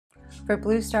For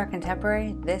Blue Star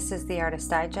Contemporary, this is the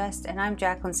Artist Digest, and I'm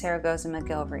Jacqueline Saragoza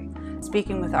McGilvery,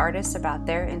 speaking with artists about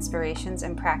their inspirations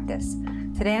and practice.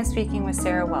 Today I'm speaking with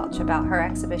Sarah Welch about her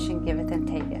exhibition Giveth and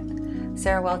Taketh.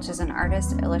 Sarah Welch is an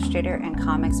artist, illustrator, and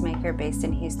comics maker based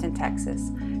in Houston,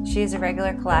 Texas. She is a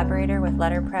regular collaborator with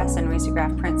letterpress and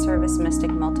risograph print service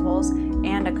Mystic Multiples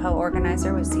and a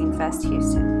co-organizer with Zine Fest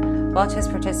Houston. Welch has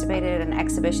participated in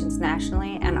exhibitions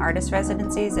nationally and artist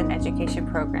residencies and education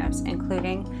programs,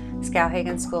 including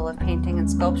Skowhegan School of Painting and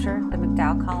Sculpture, the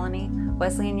MacDowell Colony,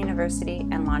 Wesleyan University,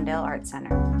 and Lawndale Art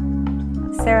Center.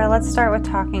 Sarah, let's start with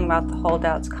talking about the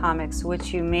Holdouts comics,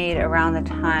 which you made around the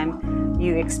time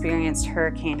you experienced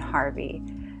Hurricane Harvey.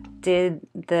 Did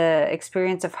the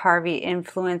experience of Harvey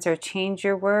influence or change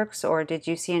your works, or did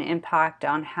you see an impact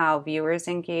on how viewers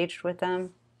engaged with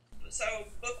them? So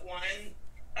book one,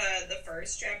 the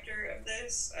first chapter of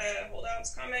this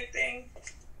Holdouts comic thing,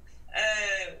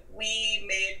 we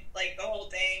made like the whole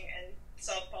thing and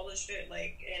self-published it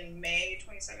like in May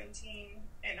 2017,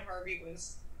 and Harvey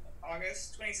was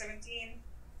August 2017,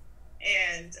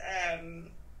 and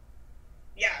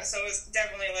yeah, so it was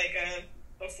definitely like a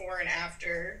before and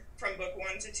after from book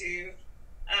 1 to 2.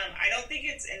 I don't think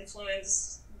it's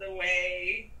influenced the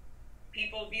way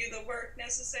people view the work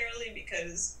necessarily,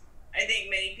 because I think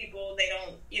many people, they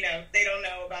don't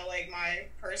know about like my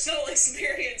personal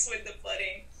experience with the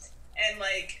flooding, and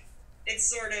like it's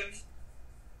sort of,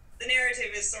 the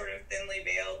narrative is sort of thinly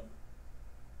veiled.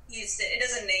 Houston, it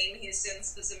doesn't name Houston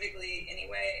specifically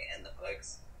anyway in the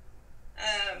books,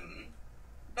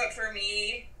 but for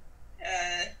me,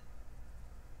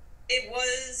 it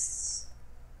was,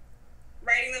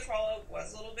 writing the follow-up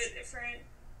was a little bit different,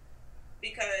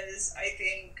 because I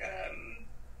think,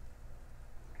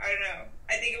 I don't know,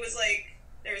 I think it was like,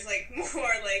 there's like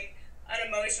more like an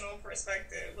emotional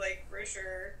perspective, like for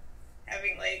sure,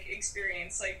 having like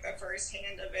experienced like the first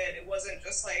hand of it. It wasn't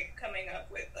just like coming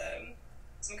up with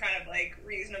some kind of like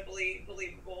reasonably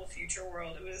believable future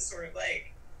world. It was sort of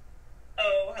like,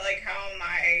 oh, like how am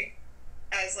I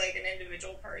as like an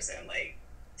individual person like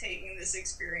taking this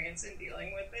experience and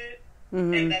dealing with it.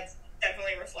 Mm-hmm. And that's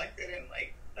definitely reflected in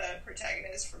like the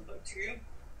protagonist from book 2.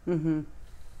 Mm-hmm.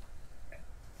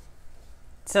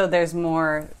 So there's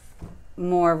more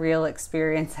real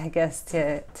experience, I guess,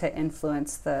 to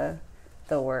influence the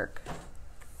work.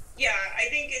 Yeah, I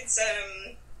think it's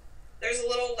there's a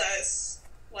little less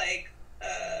like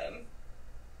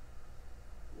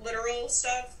literal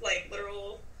stuff, like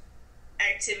literal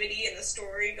activity in the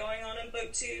story going on in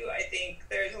book 2. I think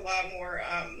there's a lot more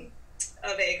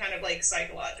of a kind of like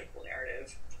psychological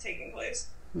narrative taking place.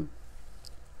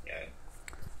 Yeah.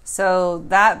 So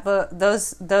that book,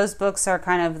 those books are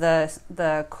kind of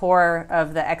the core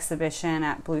of the exhibition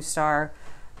at Blue Star,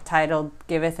 titled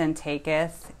Giveth and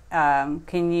Taketh.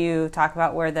 Can you talk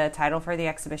about where the title for the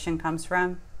exhibition comes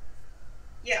from?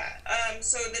 Yeah,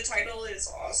 so the title is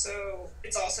also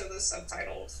the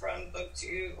subtitle from book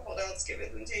 2, Holdouts,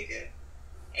 Giveth and Taketh.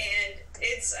 And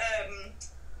it's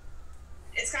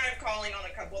kind of calling on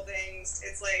a couple things.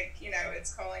 It's like,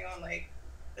 it's calling on like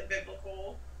the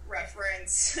biblical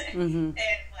reference, mm-hmm. and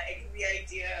like the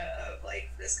idea of like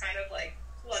this kind of like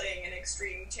flooding and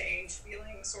extreme change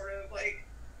feeling sort of like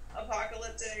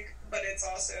apocalyptic, but it's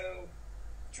also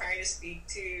trying to speak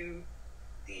to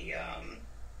the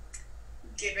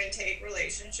give and take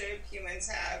relationship humans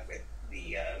have with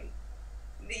the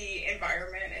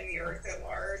environment and the earth at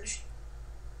large.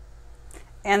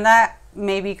 And that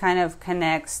maybe kind of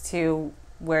connects to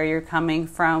where you're coming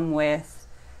from with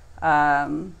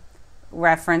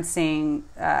referencing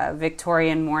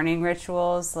Victorian mourning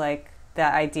rituals, like the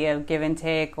idea of give and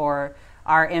take, or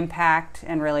our impact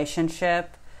and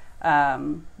relationship.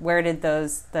 Where did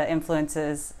the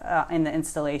influences in the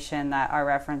installation that are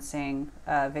referencing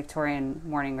Victorian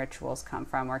mourning rituals come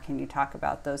from, or can you talk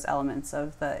about those elements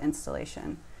of the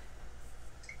installation?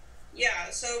 Yeah,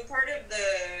 so part of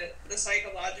the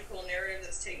psychological narrative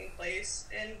that's taking place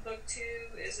in book 2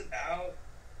 is about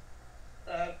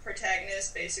the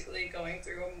protagonist basically going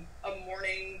through a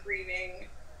mourning, grieving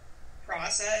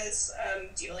process,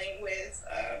 dealing with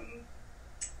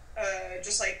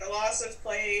just like the loss of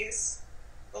place,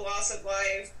 the loss of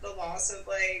life, the loss of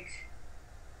like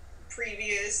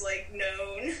previous like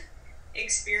known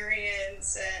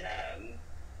experience, and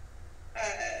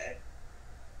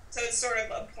so it's sort of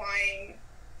applying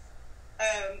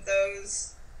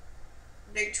those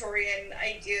Victorian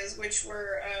ideas, which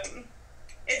were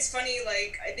it's funny,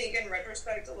 like I think in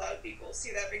retrospect a lot of people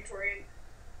see that Victorian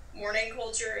mourning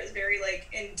culture as very like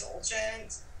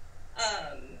indulgent,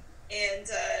 and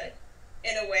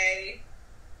in a way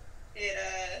it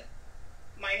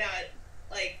might not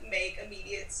like make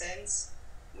made sense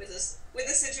with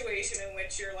a situation in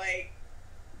which you're like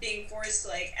being forced to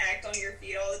like act on your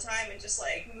feet all the time and just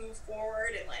like move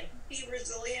forward and like be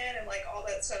resilient and like all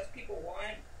that stuff people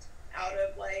want out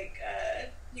of like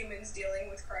humans dealing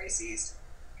with crises.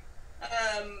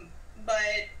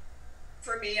 But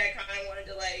for me, I kind of wanted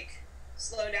to like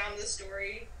slow down the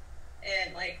story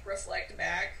and like reflect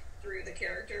back through the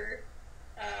character.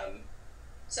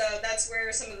 So that's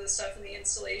where some of the stuff in the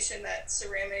installation, that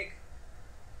ceramic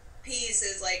piece,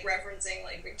 is like referencing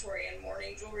like Victorian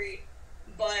mourning jewelry,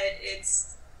 but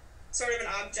it's sort of an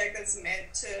object that's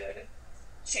meant to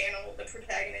channel the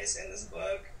protagonist in this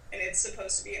book, and it's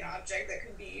supposed to be an object that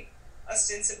could be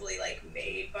ostensibly like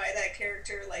made by that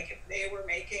character. Like if they were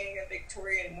making a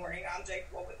Victorian mourning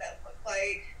object, what would that look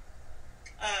like?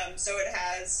 So it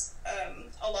has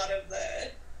a lot of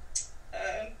the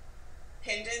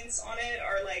pendants on it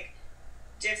are like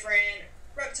different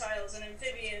reptiles and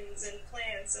amphibians and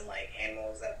plants and like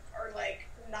animals that are like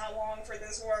not long for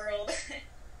this world.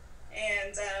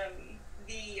 And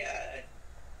the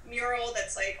mural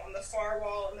that's like on the far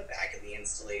wall in the back of the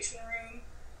installation room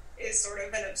is sort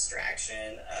of an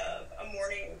abstraction of a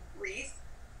mourning wreath.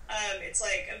 It's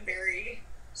like a very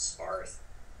sparse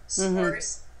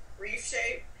wreath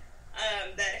shape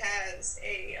that has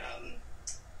an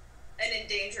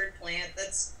endangered plant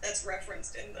that's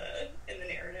referenced in the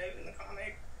narrative in the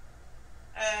comic,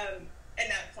 and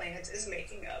that plant is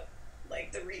making up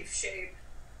like the reef shape.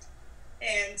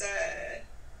 And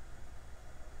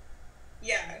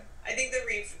yeah, I think the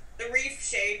reef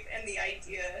shape and the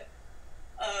idea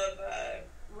of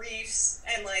reefs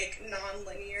and like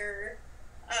non-linear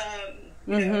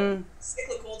you know,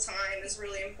 cyclical time is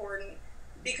really important,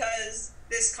 because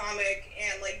this comic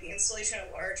and like the installation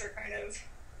at large are kind of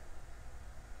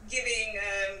giving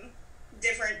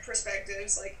different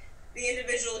perspectives, like the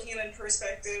individual human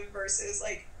perspective versus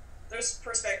like the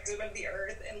perspective of the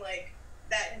earth, and like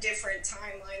that different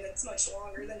timeline that's much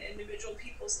longer than individual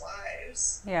people's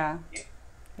lives. Yeah.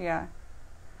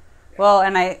 Well,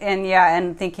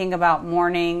 and thinking about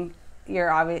mourning,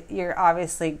 you're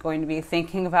obviously going to be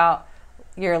thinking about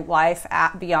your life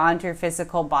beyond your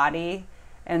physical body,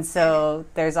 and so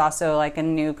there's also like a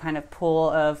new kind of pool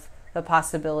of the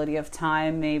possibility of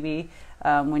time, maybe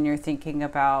when you're thinking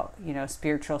about, you know,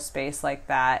 spiritual space like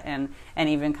that, and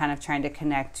even kind of trying to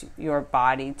connect your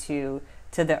body to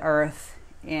the earth,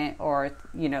 or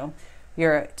you know,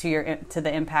 to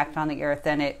the impact on the earth,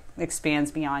 then it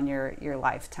expands beyond your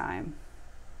lifetime.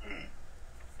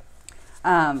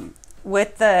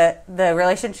 With the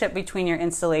relationship between your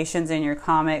installations and your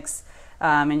comics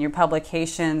and your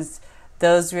publications,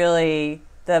 those really,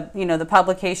 the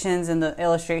publications and the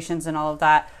illustrations and all of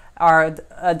that are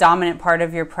a dominant part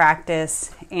of your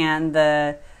practice, and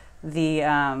the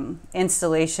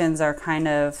installations are kind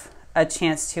of a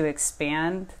chance to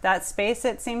expand that space,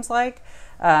 it seems like.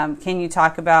 Can you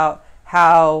talk about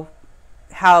how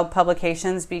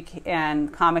publications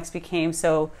and comics became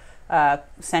so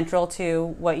central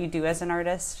to what you do as an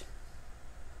artist?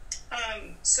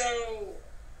 So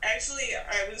actually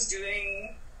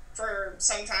for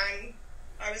some time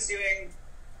I was doing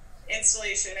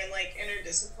installation and like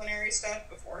interdisciplinary stuff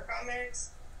before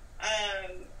comics,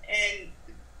 and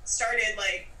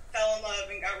fell in love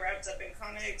and got wrapped up in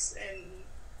comics in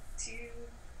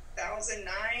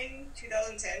 2009,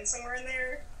 2010, somewhere in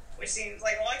there, which seems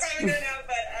like a long time ago now,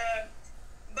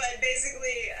 but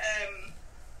basically,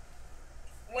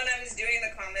 when I was doing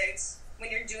the comics, when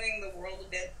you're doing the world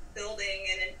building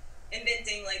and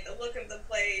inventing like the look of the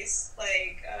place,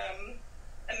 like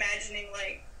imagining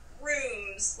like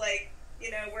rooms, like,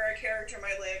 you know, where a character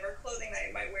might live, or clothing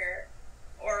they might wear,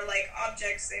 or like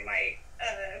objects they might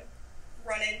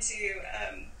run into,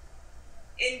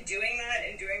 in doing that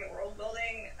and doing the world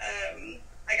building,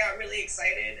 I got really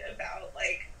excited about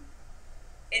like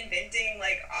inventing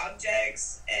like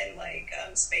objects and like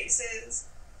spaces,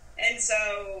 and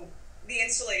so the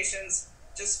installations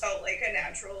just felt like a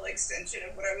natural extension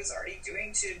of what I was already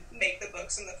doing to make the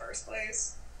books in the first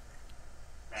place.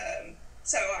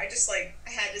 So I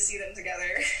had to see them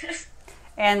together.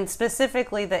 And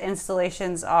specifically, the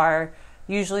installations are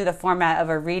usually the format of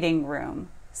a reading room.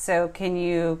 So can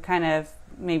you kind of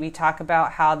maybe talk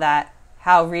about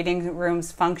how reading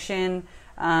rooms function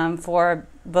for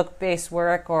book-based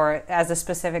work, or as a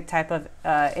specific type of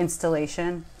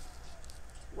installation?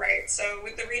 Right. So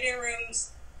with the reading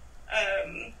rooms,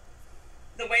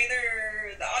 the way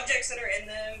the objects that are in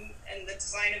them and the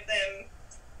design of them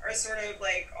are sort of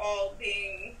like all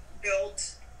being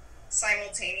built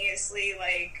simultaneously,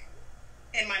 like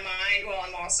in my mind, while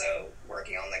I'm also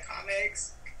working on the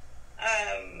comics.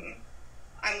 I'm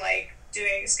like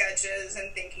doing sketches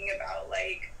and thinking about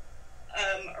like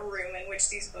a room in which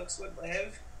these books would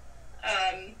live,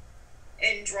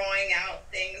 and drawing out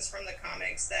things from the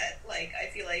comics that like I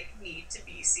feel like need to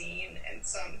be seen in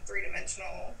some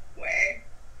three-dimensional way.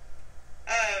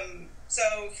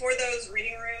 So for those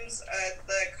reading rooms,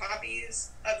 the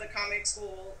copies of the comics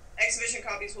exhibition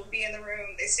copies will be in the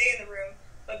room. They stay in the room,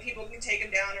 but people can take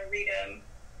them down and read them,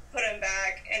 put them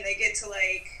back, and they get to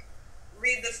like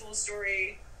read the full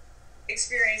story,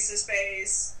 experience the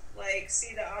space, like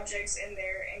see the objects in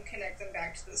there and connect them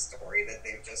back to the story that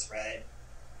they've just read.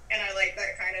 And I like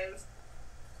that kind of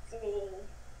full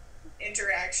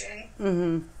interaction.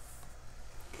 Mm-hmm.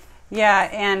 Yeah,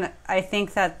 and I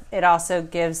think that it also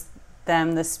gives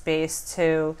them the space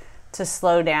to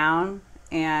slow down,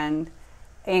 and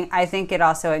I think it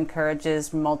also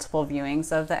encourages multiple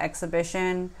viewings of the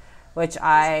exhibition, which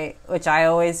I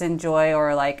always enjoy,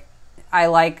 or like I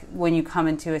like when you come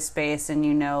into a space and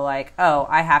you know like, oh,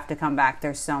 I have to come back.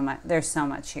 There's so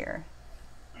much here.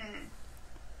 Mm.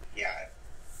 Yeah,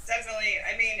 definitely.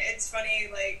 I mean, it's funny,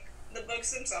 like the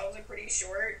books themselves are pretty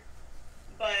short,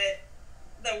 but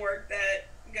the work that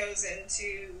goes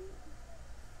into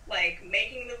like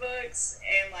making the books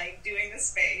and like doing the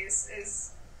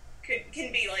space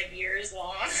can be like years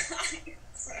long.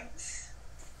 So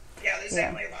yeah, there's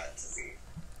definitely a lot to see.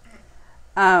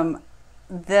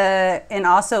 And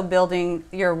also building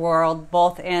your world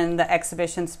both in the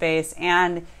exhibition space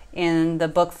and in the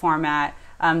book format.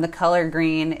 The color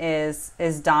green is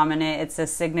dominant. It's a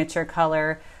signature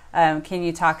color. Can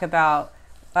you talk about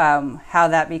how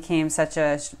that became such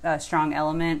a strong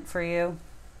element for you?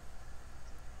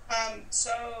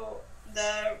 So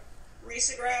the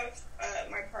risograph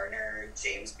my partner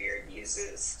James Beard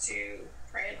uses to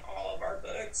print all of our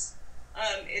books.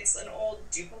 It's an old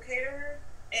duplicator,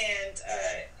 and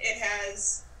it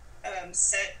has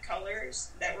set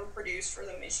colors that were produced for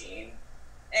the machine.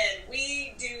 And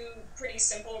we do pretty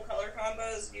simple color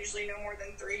combos, usually no more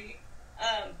than 3.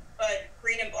 But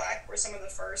green and black were some of the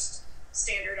first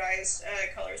standardized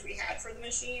colors we had for the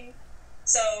machine.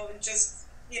 So just,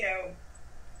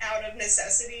 out of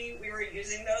necessity, we were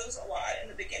using those a lot in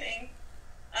the beginning.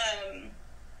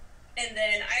 And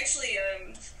then I actually,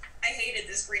 I hated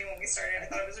this green when we started. I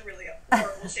thought it was a really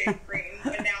horrible shade of green,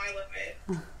 but now I love it.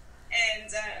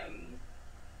 And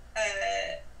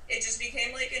it just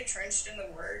became like entrenched in the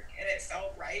work, and it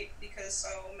felt right because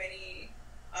so many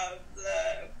of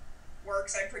the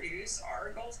works I produce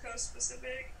are Gulf Coast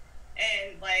specific,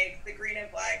 and like the green and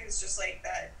black is just like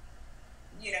that,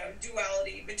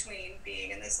 duality between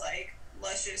being in this like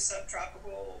luscious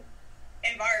subtropical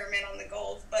environment on the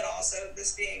Gulf, but also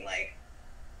this being like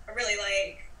a really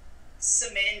like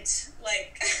cement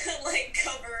like like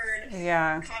covered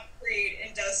concrete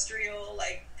industrial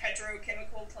like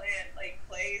petrochemical plant like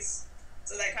place.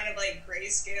 So that kind of like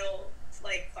grayscale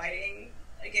like fighting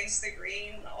against the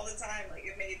green all the time, like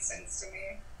it made sense to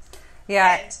me.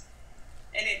 And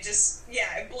it just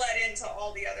it bled into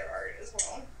all the other art as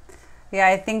well. Yeah,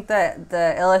 I think that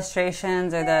the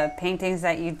illustrations or the paintings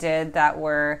that you did that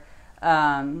were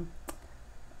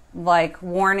like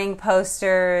warning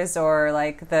posters, or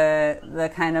like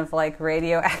the kind of like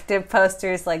radioactive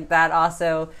posters, like that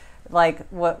also, like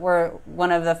what were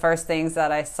one of the first things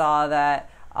that I saw that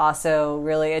also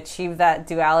really achieved that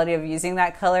duality of using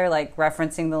that color, like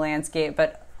referencing the landscape,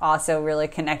 but also really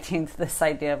connecting to this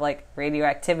idea of like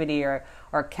radioactivity or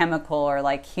chemical or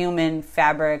like human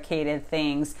fabricated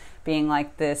things being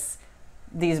like these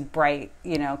bright,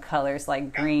 colors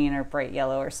like green or bright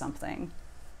yellow or something.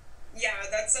 Yeah,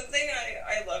 that's something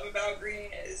I love about green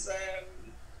is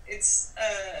it's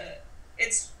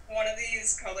one of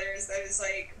these colors that is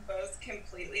like both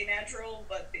completely natural,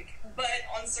 but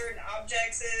on certain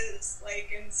objects is like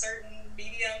in certain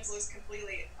mediums looks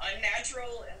completely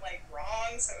unnatural and like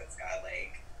wrong. So it's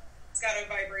got a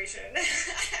vibration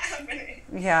happening.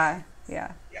 Yeah.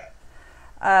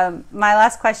 My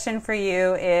last question for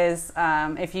you is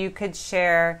if you could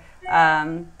share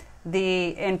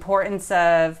the importance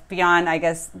of, beyond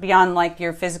like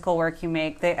your physical work you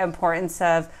make, the importance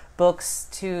of books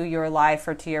to your life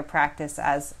or to your practice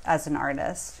as an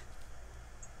artist.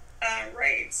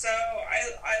 Right. So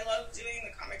I love doing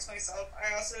the comics myself.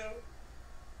 I also,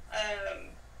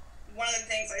 one of the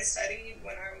things I studied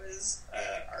when I was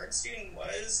an art student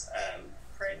was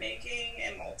printmaking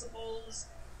and multiples.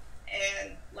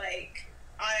 And like,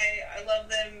 I love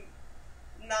them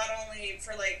not only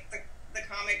for like the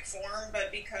comic form,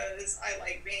 but because I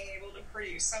like being able to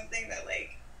produce something that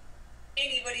like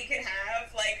anybody can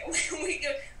have. Like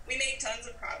we make tons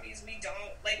of copies. We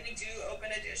do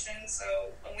open editions.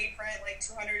 So when we print like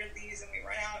 200 of these and we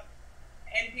run out,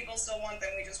 still want them,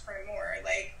 we just print more.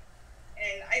 Like,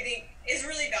 and I think it's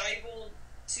really valuable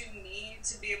to me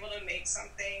to be able to make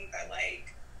something that,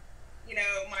 like, you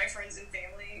know, my friends and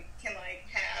family can, like,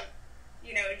 have,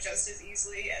 you know, just as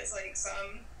easily as, like,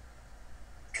 some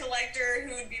collector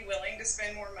who would be willing to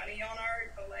spend more money on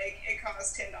art, but, like, it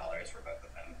costs $10 for both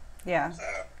of them. Yeah. So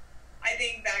I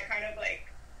think that kind of, like,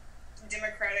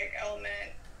 democratic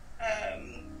element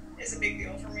is a big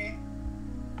deal for me.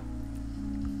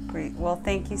 Great. Well,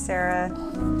 thank you, Sarah.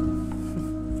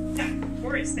 Yeah, of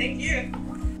course. Thank you.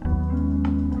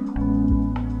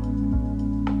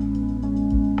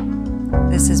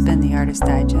 This has been the Artist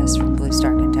Digest from Blue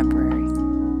Star Contemporary.